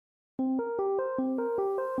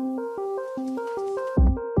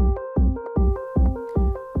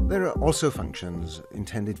There are also functions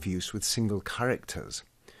intended for use with single characters.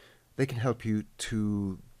 They can help you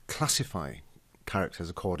to classify characters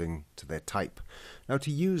according to their type. Now,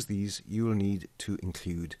 to use these, you will need to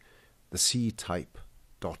include the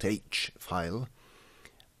ctype.h file,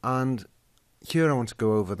 and here I want to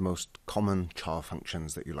go over the most common char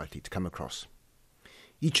functions that you're likely to come across.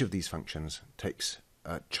 Each of these functions takes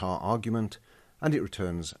a char argument, and it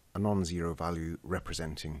returns a non-zero value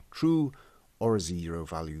representing true or a zero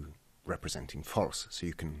value representing false, so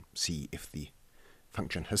you can see if the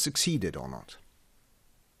function has succeeded or not.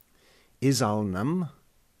 Is_al_num,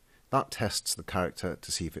 that tests the character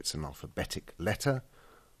to see if it's an alphabetic letter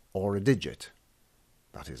or a digit,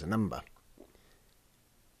 that is a number.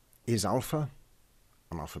 Is_alpha,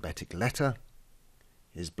 an alphabetic letter.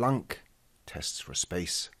 Is_blank, tests for a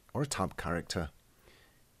space or a tab character.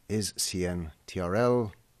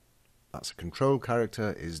 Is_cntrl, that's a control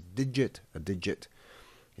character. Is_digit, a digit.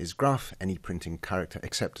 Is_graph, any printing character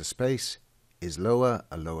except a space. Is_lower,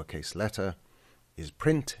 a lowercase letter.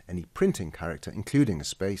 Is_print, any printing character including a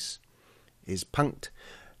space. Is_punct.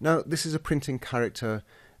 Now, this is a printing character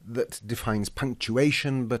that defines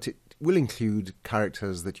punctuation, but it will include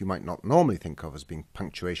characters that you might not normally think of as being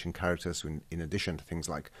punctuation characters. So in addition to things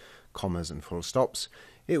like commas and full stops,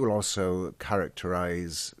 it will also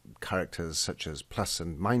characterize characters such as plus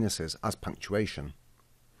and minuses as punctuation.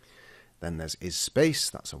 Then there's is_space,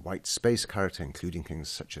 that's a white space character including things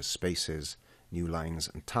such as spaces, new lines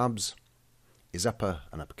and tabs. Is_upper,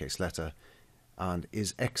 an uppercase letter. And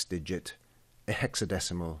is_xdigit, a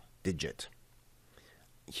hexadecimal digit.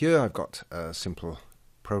 Here I've got a simple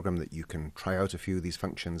program that you can try out a few of these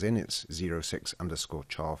functions in. It's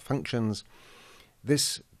 06_char functions.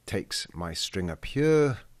 This takes my string up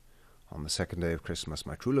here. On the second day of Christmas,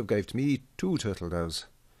 my true love gave to me 2 turtle doves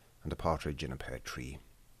and a partridge in a pear tree.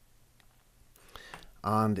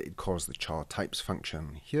 And it calls the char types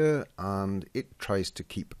function here, and it tries to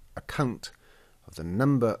keep a count of the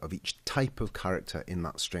number of each type of character in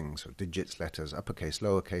that string. So digits, letters, uppercase,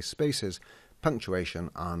 lowercase, spaces, punctuation,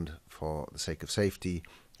 and for the sake of safety,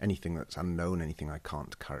 anything that's unknown, anything I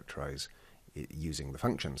can't characterize using the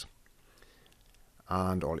functions.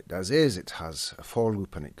 And all it does is it has a for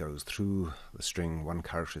loop, and it goes through the string one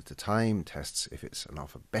character at a time, tests if it's an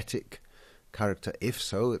alphabetic character. If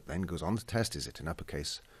so, it then goes on to test, is it an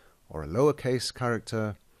uppercase or a lowercase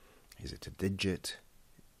character? Is it a digit?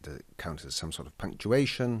 Does it count as some sort of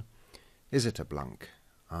punctuation? Is it a blank?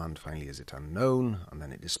 And finally, is it unknown? And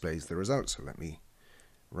then it displays the results. So let me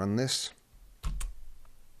run this.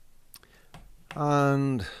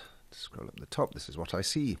 And scroll up the top, this is what I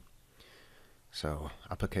see. So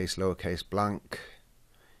uppercase, lowercase, blank.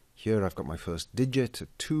 Here I've got my first digit, a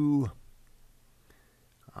 2.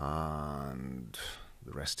 And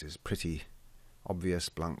the rest is pretty obvious,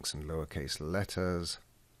 blanks and lowercase letters.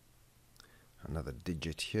 Another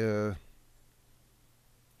digit here.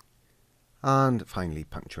 And finally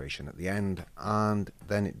punctuation at the end. And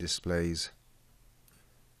then it displays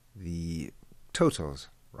the totals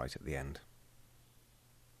right at the end.